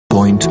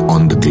point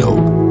on the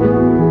globe.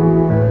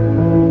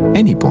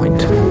 Any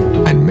point,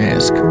 and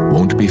Maersk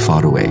won't be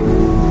far away.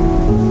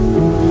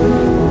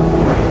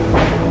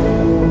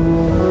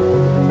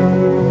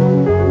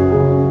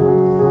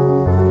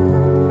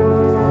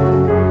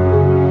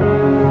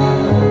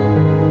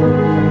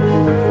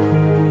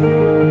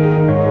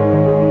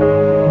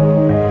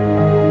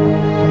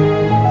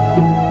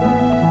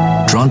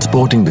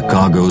 Transporting the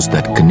cargoes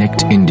that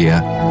connect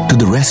India to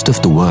the rest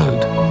of the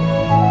world.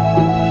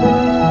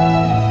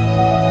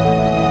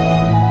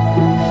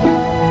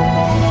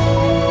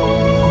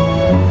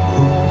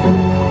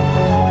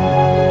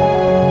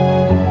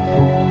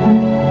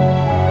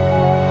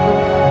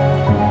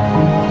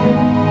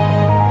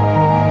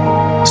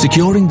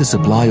 Securing the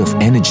supply of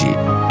energy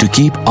to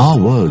keep our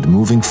world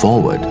moving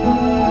forward.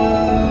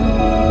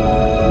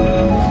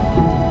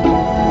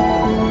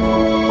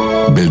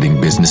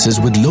 Building businesses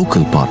with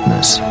local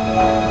partners.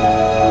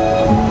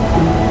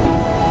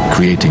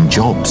 Creating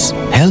jobs,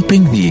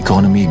 helping the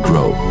economy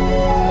grow.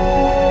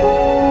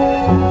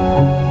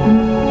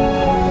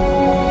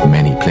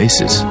 Many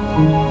places.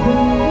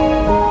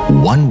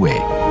 One way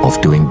of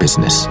doing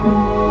business.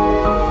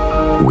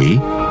 We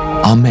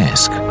are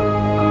Maersk.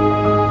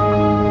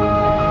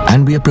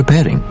 And we are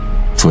preparing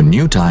for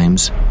new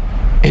times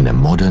in a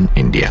modern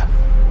India.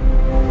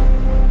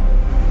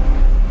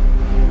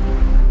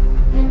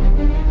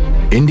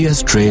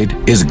 India's trade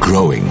is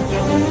growing,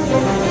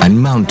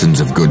 and mountains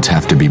of goods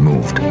have to be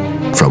moved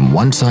from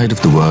one side of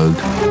the world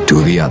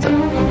to the other.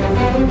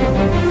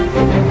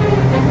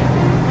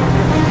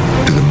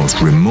 To the most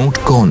remote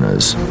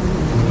corners,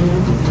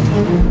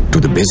 to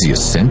the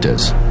busiest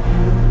centers.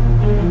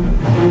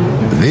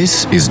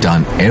 This is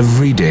done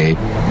every day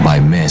by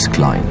Maersk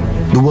Line,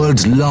 the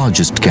world's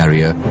largest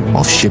carrier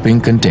of shipping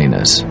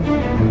containers,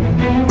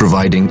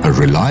 providing a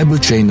reliable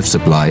chain of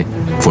supply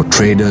for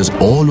traders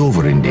all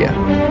over India.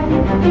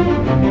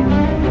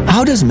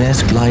 How does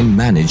Maersk Line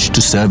manage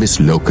to service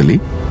locally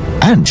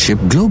and ship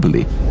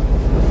globally?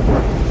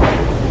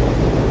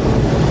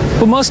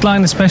 For Maersk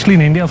Line, especially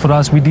in India, for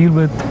us, we deal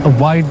with a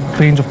wide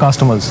range of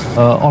customers.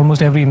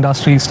 Almost every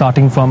industry,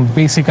 starting from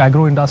basic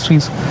agro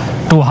industries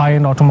to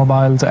high-end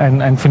automobiles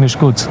and finished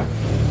goods.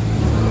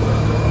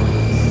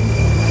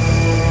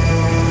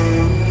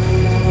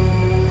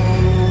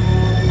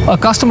 A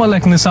customer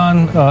like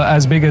Nissan,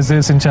 as big as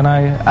this in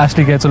Chennai,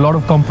 actually gets a lot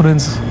of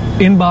components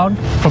inbound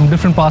from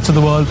different parts of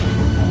the world.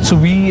 So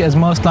we, as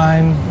Maersk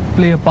Line,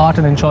 play a part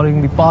in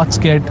ensuring the parts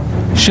get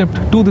shipped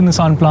to the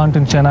Nissan plant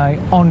in Chennai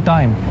on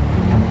time.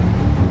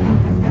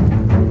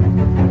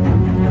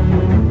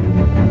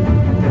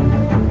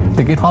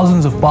 They get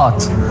thousands of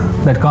parts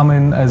that come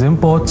in as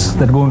imports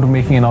that go into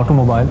making an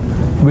automobile,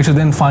 which are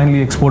then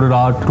finally exported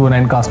out to an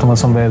end customer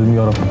somewhere in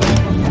Europe.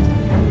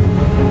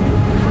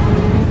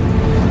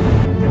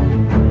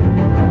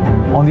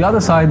 On the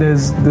other side,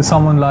 there's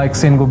someone like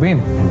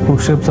Saint-Gobain, who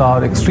ships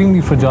our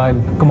extremely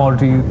fragile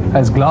commodity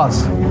as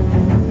glass.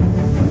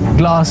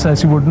 Glass,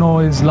 as you would know,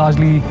 is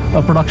largely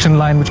a production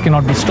line which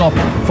cannot be stopped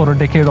for a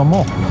decade or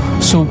more.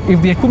 So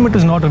if the equipment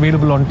is not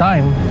available on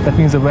time, that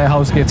means the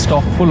warehouse gets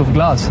stocked full of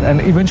glass,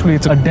 and eventually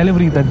it's a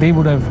delivery that they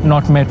would have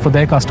not met for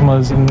their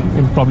customers in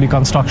probably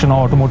construction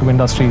or automotive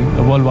industry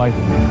worldwide.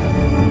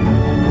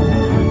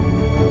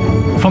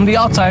 From the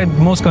outside,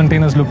 most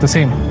containers look the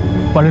same,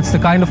 but it's the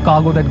kind of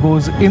cargo that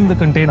goes in the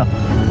container,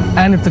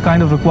 and it's the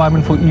kind of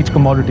requirement for each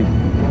commodity.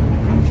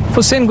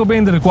 For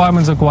Saint-Gobain, the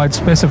requirements are quite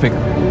specific.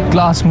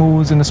 Glass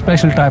moves in a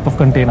special type of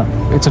container.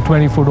 It's a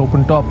 20-foot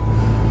open top.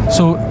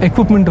 So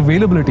equipment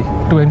availability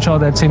to ensure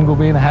that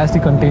Saint-Gobain has the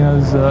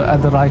containers at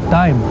the right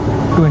time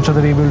to ensure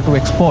they're able to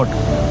export.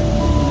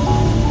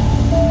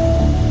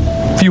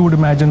 Few would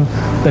imagine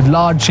that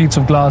large sheets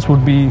of glass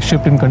would be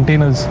shipped in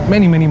containers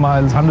many, many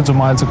miles, hundreds of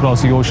miles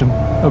across the ocean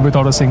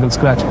without a single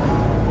scratch.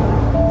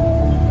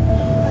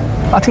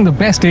 I think the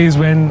best day is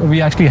when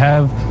we actually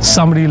have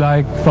somebody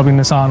like probably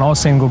Nissan or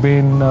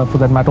Saint-Gobain, for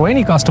that matter, or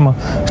any customer,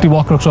 actually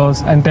walk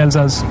across and tells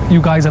us,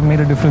 you guys have made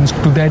a difference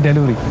to their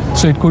delivery.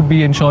 So it could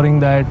be ensuring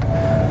that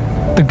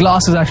the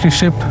glass is actually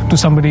shipped to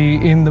somebody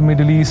in the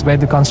Middle East where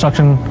the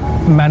construction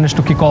managed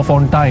to kick off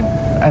on time,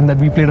 and that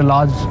we played a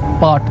large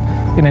part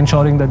in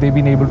ensuring that they've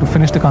been able to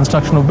finish the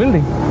construction of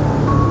building.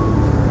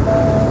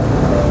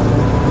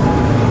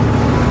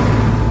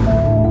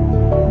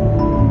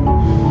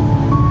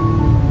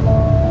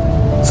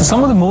 So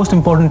some of the most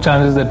important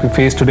challenges that we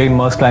face today in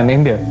Maersk Line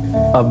India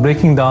are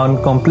breaking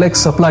down complex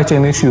supply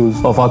chain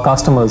issues of our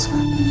customers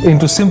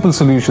into simple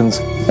solutions,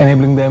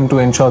 enabling them to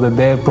ensure that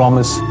their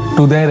promise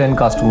to their end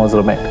customers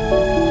are met.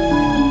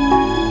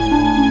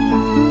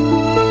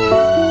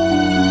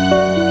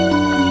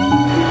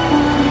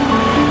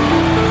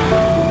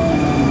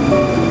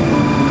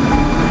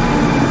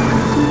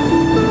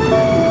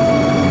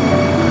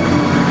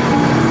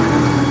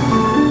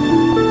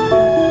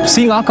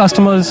 Seeing our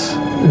customers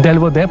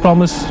deliver their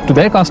promise to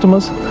their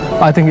customers,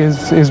 I think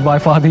is by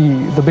far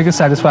the biggest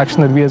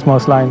satisfaction that we as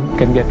Maersk Line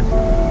can get.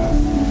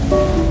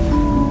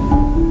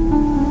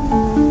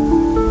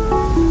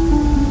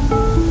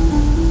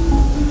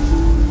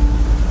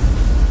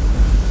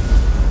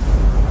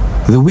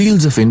 The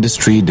wheels of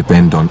industry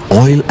depend on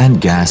oil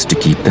and gas to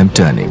keep them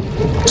turning,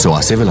 so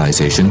our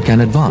civilization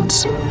can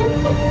advance.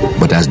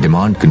 But as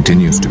demand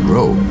continues to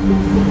grow,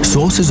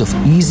 sources of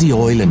easy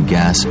oil and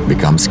gas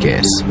become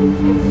scarce.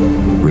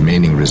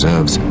 Remaining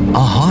reserves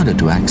are harder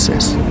to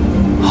access,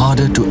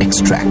 harder to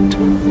extract.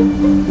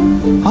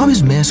 How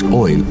is Maersk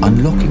Oil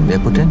unlocking their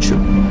potential?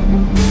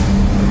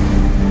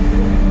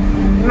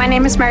 My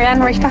name is Marianne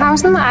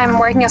Richterhausen. I'm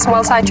working as a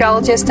well-site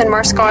geologist in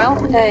Maersk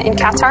Oil in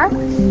Qatar.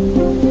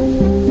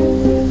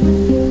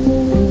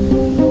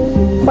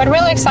 What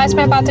really excites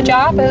me about the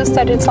job is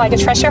that it's like a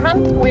treasure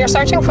hunt. We are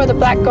searching for the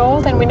black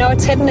gold and we know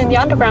it's hidden in the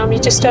underground, we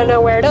just don't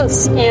know where it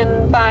is.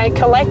 And by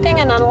collecting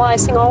and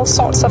analyzing all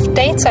sorts of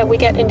data, we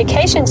get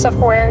indications of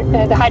where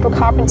the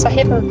hydrocarbons are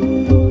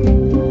hidden.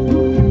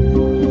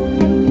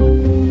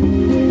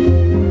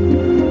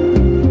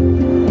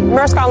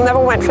 Maersk Oil never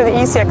went for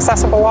the easy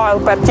accessible oil,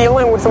 but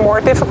dealing with the more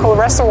difficult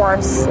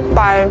reservoirs.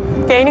 By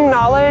gaining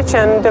knowledge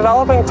and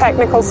developing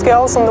technical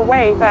skills on the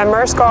way,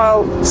 Maersk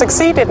Oil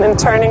succeeded in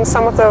turning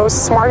some of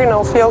those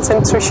marginal fields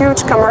into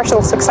huge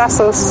commercial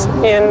successes.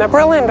 And a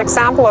brilliant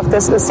example of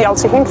this is the Al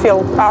Shaheen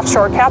field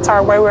offshore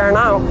Qatar, where we are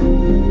now.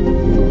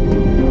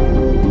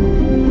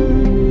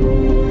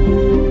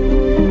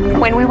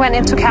 When we went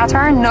into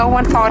Qatar, no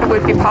one thought it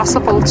would be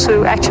possible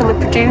to actually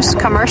produce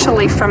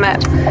commercially from it.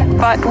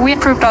 But we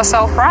proved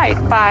ourselves right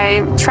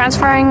by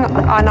transferring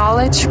our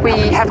knowledge we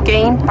have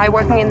gained by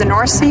working in the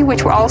North Sea,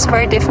 which were also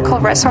very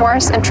difficult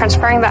reservoirs, and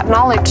transferring that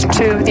knowledge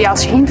to the Al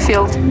Shaheen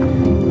field.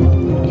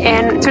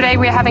 And today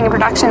we're having a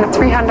production of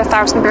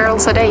 300,000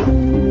 barrels a day.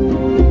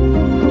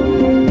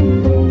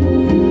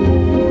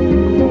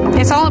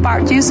 It's all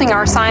about using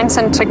our science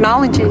and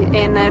technology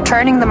in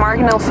turning the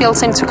marginal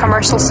fields into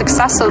commercial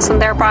successes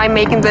and thereby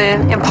making the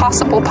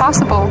impossible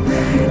possible.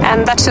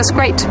 And that's just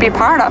great to be a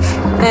part of,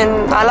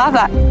 and I love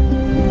that.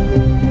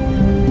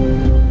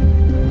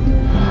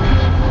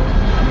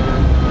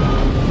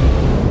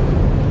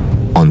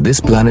 On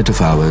this planet of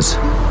ours,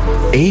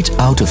 8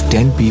 out of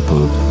 10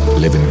 people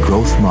live in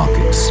growth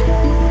markets.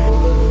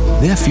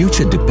 Their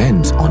future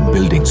depends on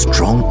building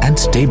strong and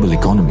stable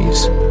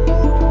economies.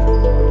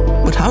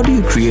 But how do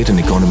you create an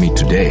economy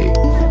today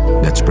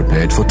that's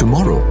prepared for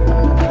tomorrow?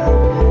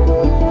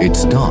 It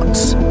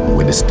starts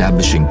with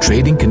establishing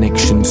trading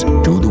connections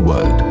to the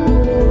world,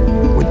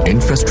 with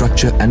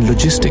infrastructure and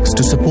logistics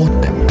to support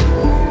them,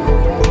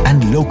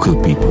 and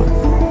local people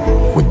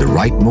with the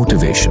right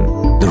motivation,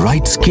 the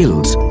right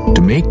skills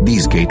to make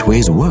these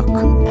gateways work.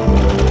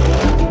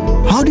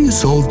 How do you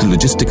solve the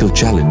logistical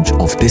challenge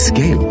of this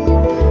scale?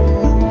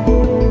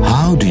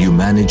 How do you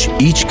manage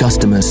each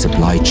customer's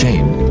supply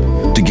chain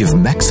to give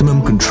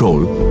maximum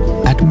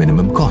control at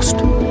minimum cost?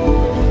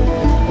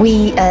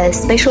 We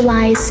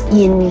specialize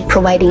in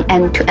providing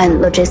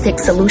end-to-end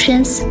logistics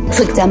solutions.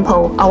 For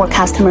example, our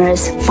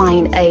customers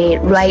find a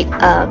right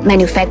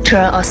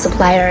manufacturer or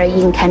supplier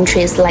in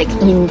countries like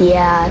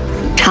India,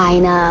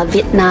 China,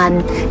 Vietnam,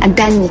 and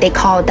then they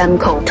call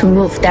Damco to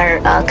move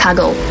their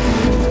cargo.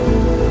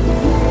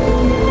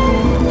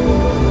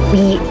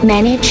 We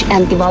manage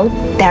and develop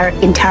their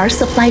entire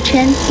supply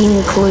chain,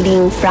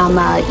 including from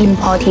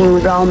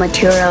importing raw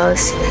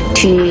materials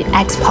to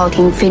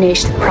exporting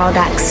finished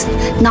products,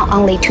 not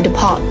only to the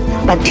port,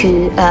 but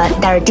to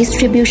their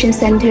distribution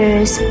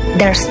centers,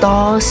 their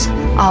stores,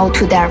 or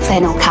to their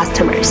final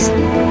customers.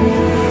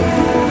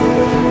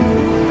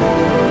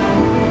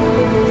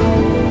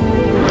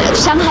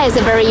 Shanghai is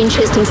a very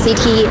interesting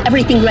city.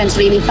 Everything runs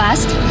really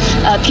fast.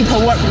 People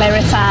work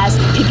very fast.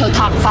 People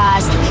talk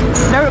fast.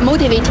 Very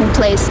motivating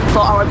place for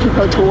our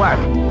people to work.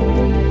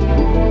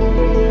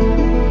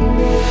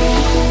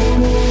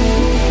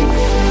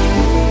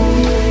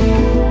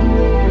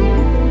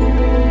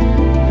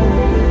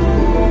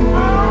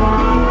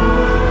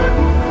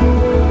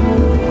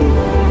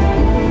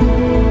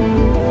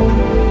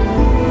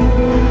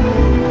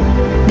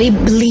 We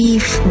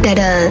believe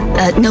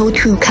that no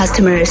two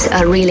customers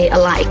are really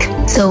alike.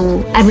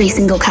 So every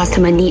single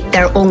customer needs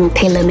their own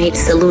tailor-made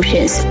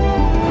solutions.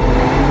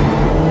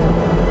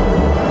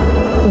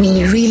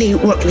 We really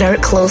work very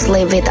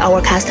closely with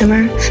our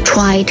customer,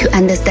 try to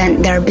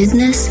understand their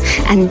business,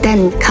 and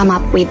then come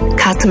up with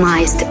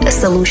customized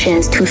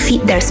solutions to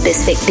fit their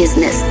specific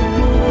business.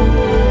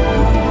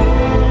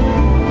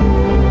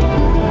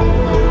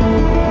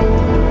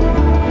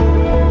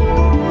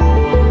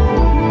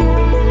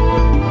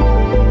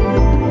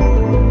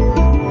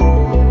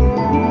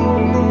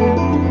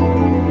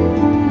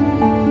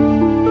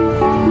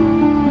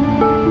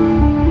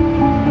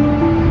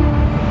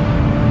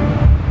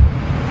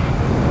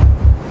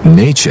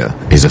 Nature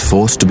is a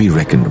force to be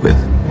reckoned with,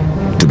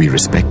 to be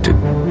respected,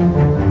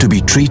 to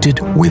be treated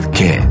with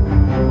care.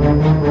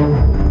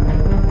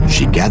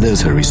 She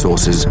gathers her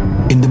resources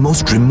in the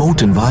most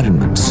remote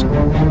environments.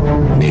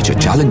 Nature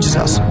challenges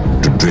us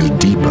to drill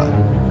deeper,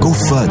 go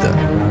further,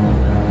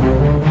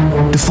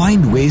 to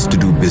find ways to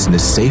do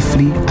business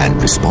safely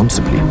and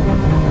responsibly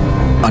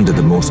under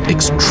the most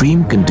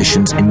extreme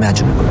conditions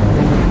imaginable.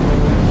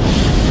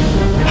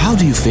 How How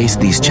do you face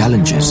these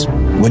challenges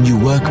when you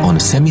work on a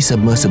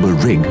semi-submersible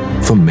rig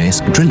for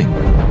Maersk Drilling?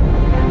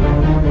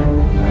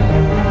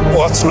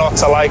 What's not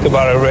to like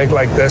about a rig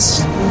like this?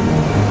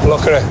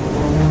 Look at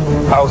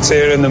it, out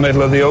here in the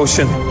middle of the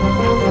ocean.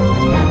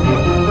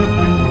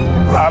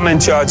 I'm in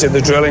charge of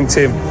the drilling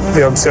team,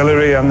 the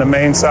auxiliary and the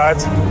main side,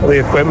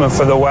 the equipment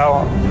for the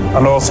well,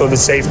 and also the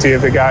safety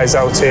of the guys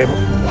out here.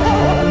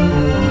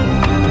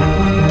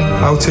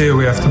 Out here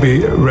we have to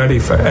be ready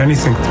for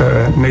anything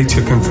that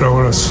nature can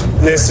throw at us.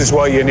 This is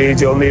what you need.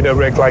 You'll need a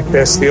rig like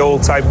this. The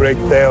old type rig,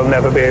 they'll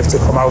never be able to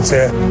come out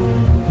here.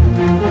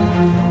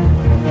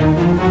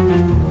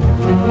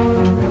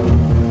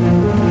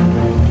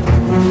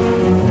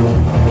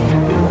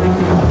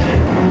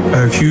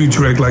 A huge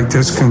rig like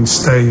this can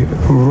stay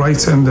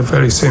right in the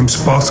very same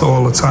spot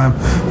all the time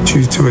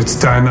due to its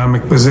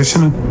dynamic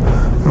positioning.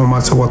 No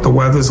matter what the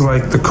weather's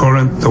like, the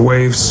current, the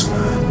waves,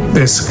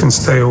 this can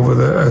stay over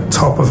the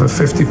top of a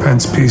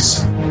 50p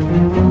piece.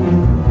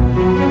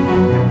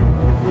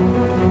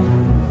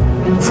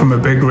 From a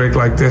big rig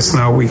like this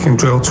now, we can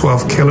drill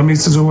 12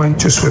 kilometers away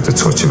just with the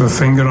touch of a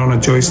finger on a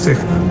joystick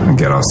and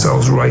get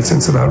ourselves right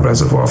into that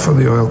reservoir for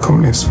the oil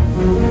companies.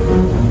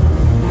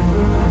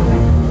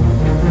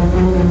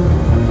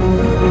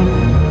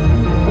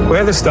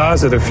 We're the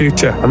stars of the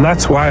future, and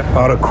that's why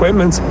our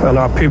equipment and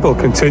our people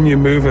continue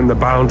moving the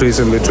boundaries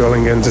in the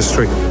drilling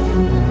industry.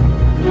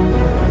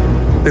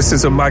 This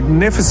is a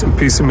magnificent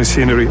piece of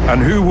machinery,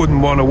 and who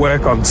wouldn't want to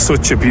work on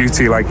such a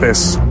beauty like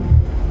this?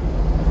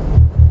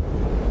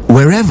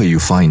 Wherever you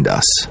find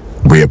us,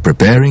 we are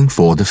preparing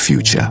for the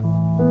future.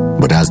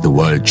 But as the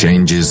world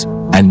changes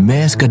and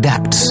Maersk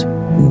adapts,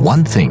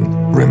 one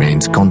thing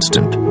remains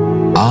constant: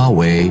 our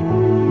way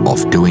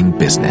of doing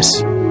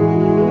business.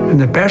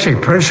 And the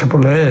basic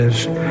principle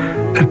is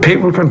that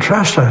people can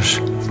trust us,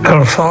 that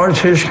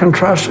authorities can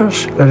trust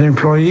us, that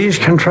employees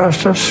can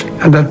trust us,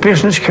 and that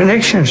business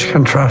connections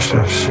can trust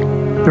us.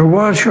 The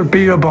world should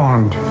be a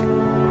bond.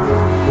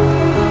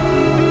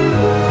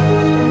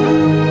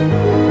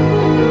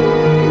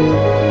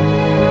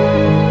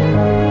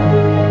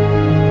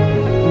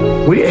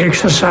 We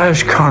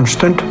exercise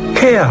constant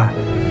care.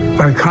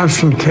 By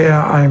constant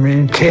care, I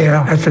mean care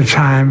at the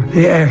time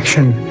the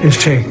action is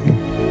taken.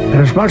 And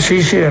it's much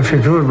easier if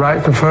you do it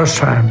right the first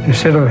time,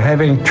 instead of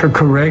having to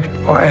correct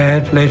or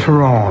add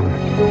later on.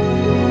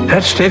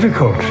 That's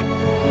difficult.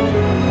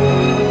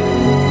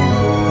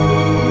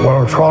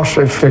 Well, of course,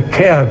 if the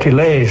care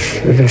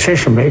delays the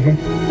decision-making,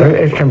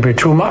 it can be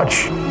too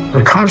much.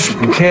 The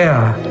constant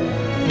care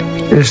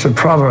is the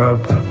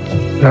proverb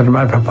that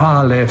my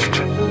papa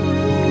left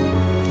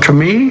to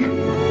me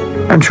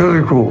and to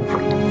the group.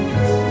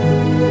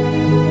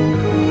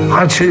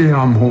 Rettidig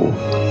omhu.